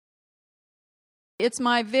It's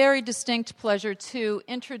my very distinct pleasure to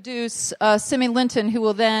introduce Simi Linton, who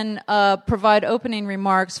will then provide opening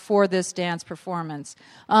remarks for this dance performance.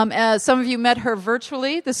 As some of you met her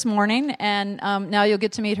virtually this morning, and now you'll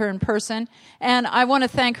get to meet her in person. And I want to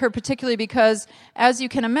thank her particularly because, as you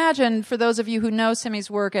can imagine, for those of you who know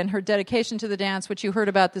Simi's work and her dedication to the dance, which you heard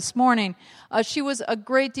about this morning, she was a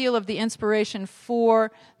great deal of the inspiration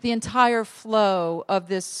for the entire flow of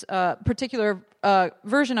this particular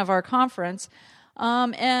version of our conference.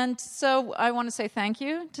 And so I want to say thank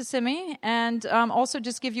you to Simi and also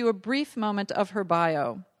just give you a brief moment of her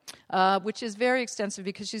bio, which is very extensive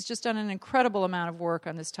because she's just done an incredible amount of work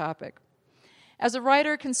on this topic. As a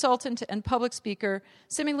writer, consultant, and public speaker,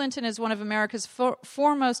 Simi Linton is one of America's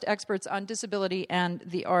foremost experts on disability and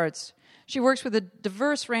the arts. She works with a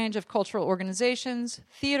diverse range of cultural organizations,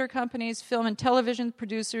 theater companies, film and television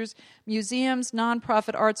producers, museums,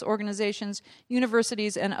 nonprofit arts organizations,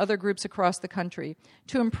 universities, and other groups across the country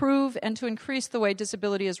to improve and to increase the way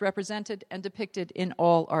disability is represented and depicted in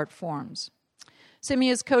all art forms. Simi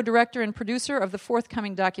is co-director and producer of the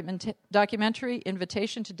forthcoming documentary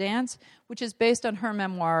Invitation to Dance, which is based on her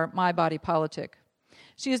memoir, My Body Politic.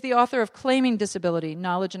 She is the author of Claiming Disability,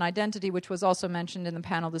 Knowledge and Identity, which was also mentioned in the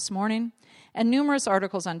panel this morning, and numerous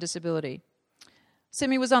articles on disability.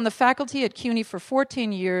 Simi was on the faculty at CUNY for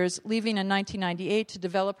 14 years, leaving in 1998 to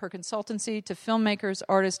develop her consultancy to filmmakers,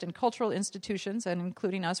 artists, and cultural institutions, and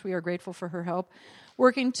including us, we are grateful for her help,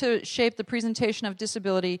 working to shape the presentation of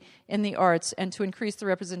disability in the arts and to increase the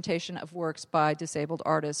representation of works by disabled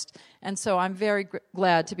artists. And so I'm very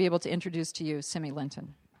glad to be able to introduce to you Simi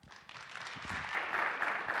Linton.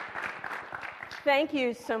 Thank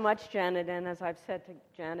you so much, Janet, and as I've said to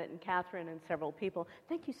Janet and Catherine and several people,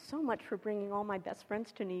 thank you so much for bringing all my best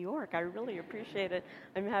friends to New York. I really appreciate it.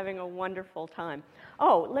 I'm having a wonderful time.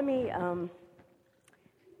 Oh, let me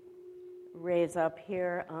raise up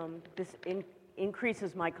here. This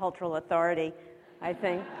increases my cultural authority, I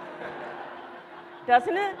think.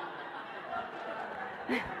 Doesn't it?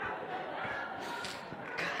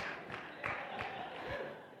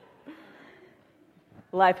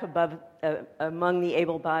 Life above among the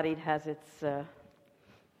able-bodied has its, well,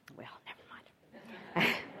 never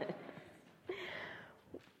mind.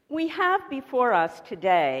 We have before us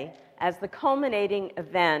today, as the culminating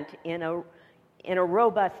event in a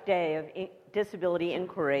robust day of disability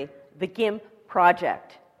inquiry, the GIMP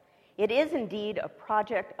Project. It is indeed a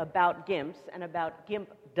project about GIMPs and about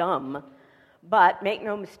GIMP-dom, but make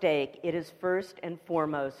no mistake, it is first and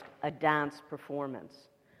foremost a dance performance.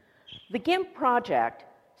 The GIMP Project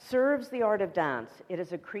serves the art of dance. It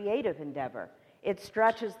is a creative endeavor. It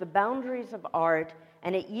stretches the boundaries of art,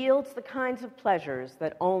 and it yields the kinds of pleasures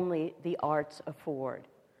that only the arts afford.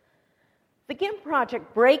 The GIMP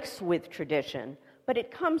Project breaks with tradition, but it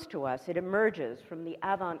comes to us, it emerges from the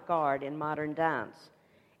avant-garde in modern dance.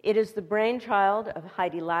 It is the brainchild of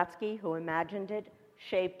Heidi Latsky, who imagined it,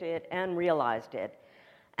 shaped it, and realized it,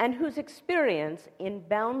 and whose experience in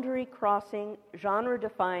boundary-crossing,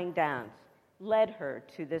 genre-defying dance led her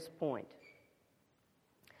to this point.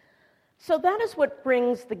 So that is what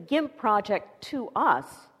brings the GIMP Project to us.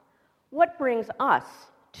 What brings us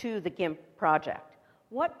to the GIMP Project?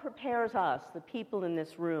 What prepares us, the people in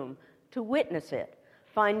this room, to witness it,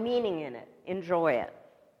 find meaning in it, enjoy it?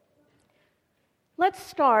 Let's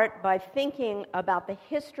start by thinking about the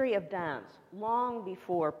history of dance long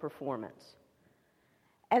before performance.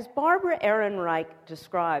 As Barbara Ehrenreich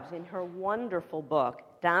describes in her wonderful book,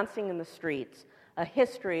 Dancing in the Streets, A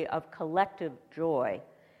History of Collective Joy,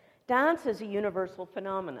 dance is a universal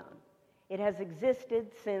phenomenon. It has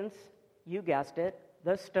existed since, you guessed it,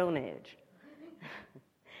 the Stone Age.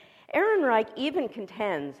 Ehrenreich even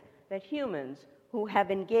contends that humans who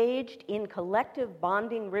have engaged in collective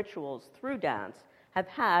bonding rituals through dance have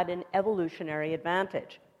had an evolutionary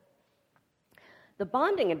advantage. The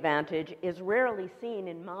bonding advantage is rarely seen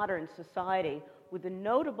in modern society, with the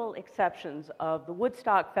notable exceptions of the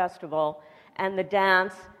Woodstock Festival and the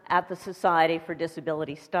dance at the Society for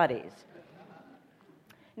Disability Studies.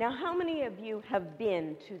 Now, how many of you have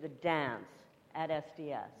been to the dance at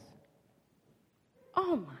SDS?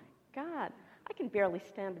 Oh my God, I can barely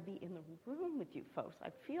stand to be in the room with you folks.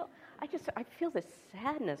 I feel this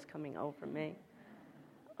sadness coming over me.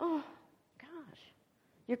 Oh gosh,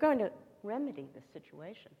 you're going to remedy this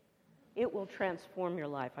situation. It will transform your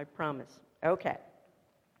life, I promise. Okay.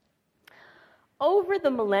 Over the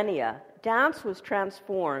millennia, dance was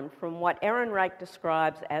transformed from what Ehrenreich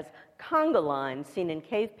describes as conga lines seen in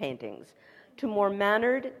cave paintings to more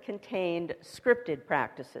mannered, contained, scripted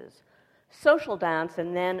practices, social dance,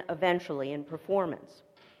 and then eventually in performance.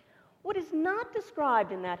 What is not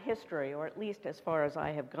described in that history, or at least as far as I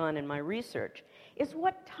have gone in my research, is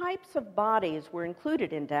what types of bodies were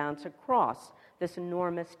included in dance across this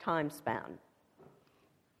enormous time span.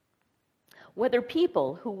 Whether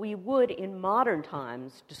people who we would in modern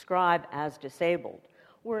times describe as disabled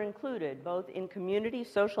were included both in community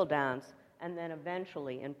social dance and then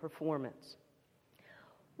eventually in performance.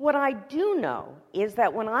 What I do know is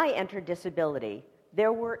that when I entered disability,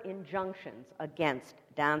 there were injunctions against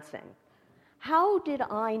dancing. How did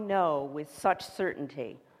I know with such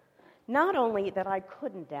certainty not only that I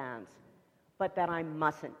couldn't dance, but that I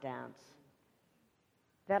mustn't dance,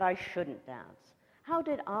 that I shouldn't dance? How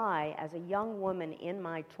did I, as a young woman in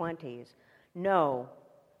my 20s, know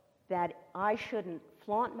that I shouldn't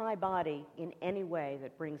flaunt my body in any way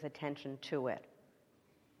that brings attention to it?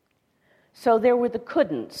 So there were the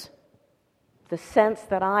couldn'ts, the sense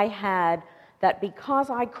that I had that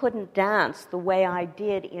because I couldn't dance the way I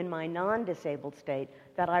did in my non-disabled state,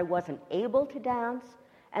 that I wasn't able to dance.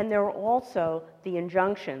 And there were also the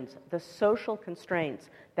injunctions, the social constraints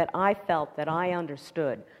that I felt, that I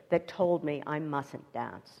understood, that told me I mustn't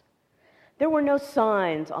dance. There were no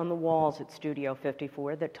signs on the walls at Studio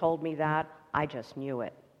 54 that told me that. I just knew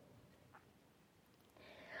it.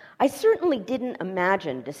 I certainly didn't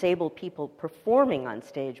imagine disabled people performing on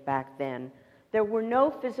stage back then. There were no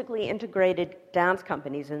physically integrated dance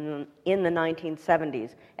companies in the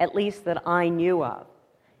 1970s, at least that I knew of.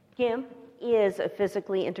 GIMP is a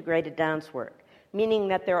physically integrated dance work, meaning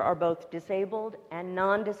that there are both disabled and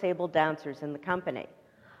non-disabled dancers in the company.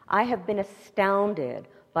 I have been astounded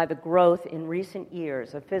by the growth in recent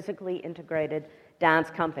years of physically integrated dance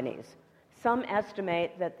companies. Some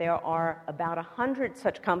estimate that there are about 100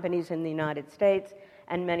 such companies in the United States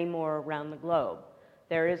and many more around the globe.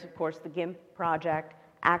 There is, of course, the GIMP Project,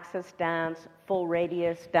 Access Dance, Full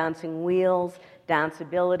Radius, Dancing Wheels,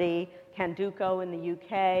 Danceability, Canduco in the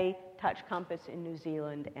UK, Touch Compass in New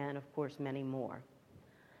Zealand, and, of course, many more.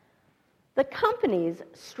 The companies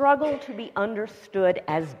struggle to be understood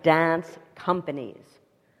as dance companies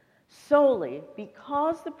solely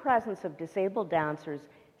because the presence of disabled dancers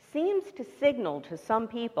seems to signal to some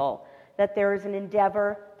people that there is an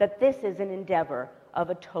endeavor, that this is an endeavor of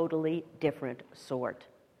a totally different sort.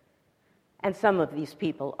 And some of these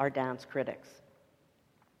people are dance critics.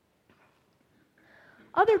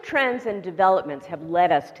 Other trends and developments have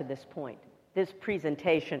led us to this point, this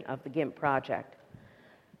presentation of the GIMP Project.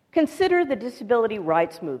 Consider the disability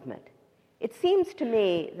rights movement. It seems to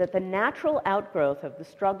me that the natural outgrowth of the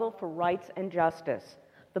struggle for rights and justice,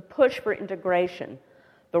 the push for integration,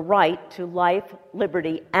 the right to life,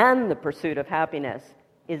 liberty, and the pursuit of happiness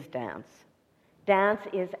is dance. Dance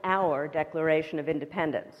is our Declaration of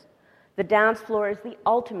Independence. The dance floor is the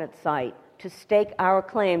ultimate site to stake our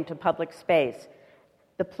claim to public space,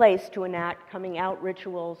 the place to enact coming out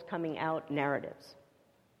rituals, coming out narratives.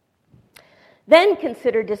 Then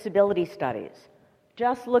consider disability studies.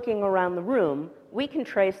 Just looking around the room, we can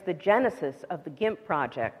trace the genesis of the GIMP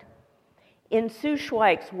Project in Sue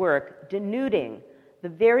Schweik's work denuding the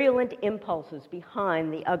virulent impulses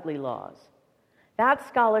behind the ugly laws. That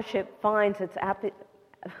scholarship finds its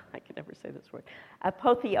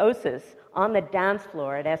apotheosis on the dance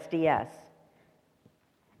floor at SDS.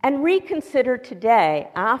 And reconsider today,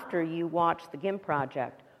 after you watch the GIMP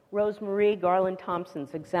Project, Rosemarie Garland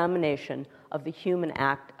Thompson's examination of the human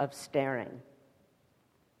act of staring.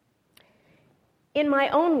 In my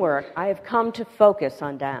own work, I have come to focus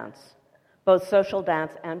on dance, both social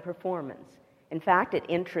dance and performance. In fact, it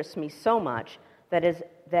interests me so much that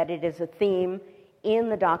it is a theme in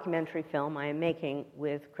the documentary film I am making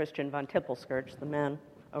with Christian von Tippelskirch, the man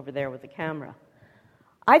over there with the camera.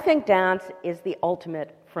 I think dance is the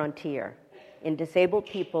ultimate frontier in disabled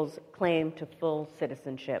people's claim to full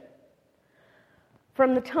citizenship.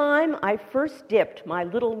 From the time I first dipped my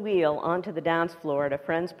little wheel onto the dance floor at a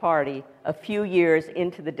friend's party a few years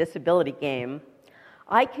into the disability game,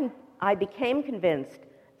 I became convinced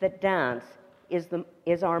that dance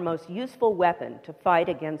is our most useful weapon to fight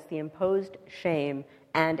against the imposed shame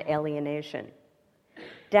and alienation.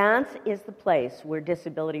 Dance is the place where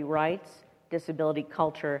disability rights, disability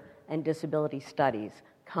culture, and disability studies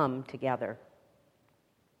come together.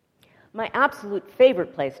 My absolute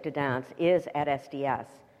favorite place to dance is at SDS,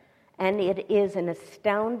 and it is an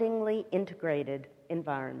astoundingly integrated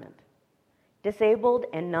environment. Disabled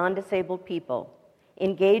and non-disabled people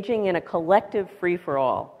engaging in a collective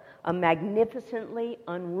free-for-all, a magnificently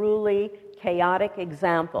unruly, chaotic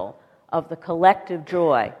example of the collective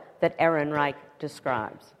joy that Ehrenreich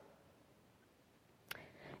describes.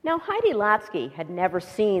 Now, Heidi Latsky had never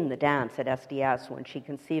seen the dance at SDS when she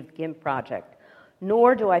conceived the GIMP Project,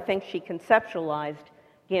 nor do I think she conceptualized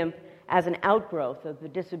GIMP as an outgrowth of the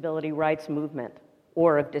disability rights movement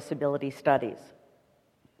or of disability studies.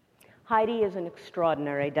 Heidi is an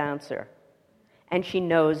extraordinary dancer, and she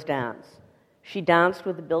knows dance. She danced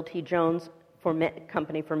with the Bill T. Jones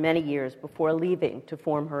company for many years before leaving to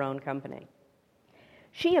form her own company.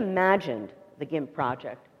 She imagined the GIMP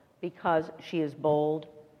project because she is bold,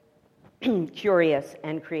 curious,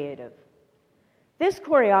 and creative. This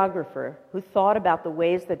choreographer, who thought about the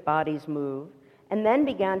ways that bodies move and then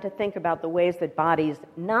began to think about the ways that bodies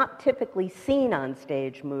not typically seen on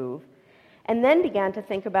stage move, and then began to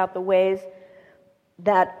think about the ways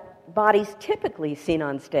that bodies typically seen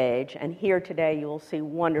on stage, and here today you will see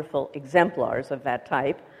wonderful exemplars of that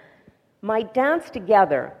type, might dance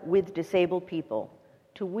together with disabled people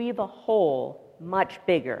to weave a whole much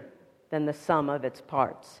bigger than the sum of its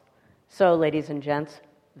parts. So, ladies and gents,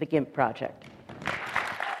 the GIMP Project.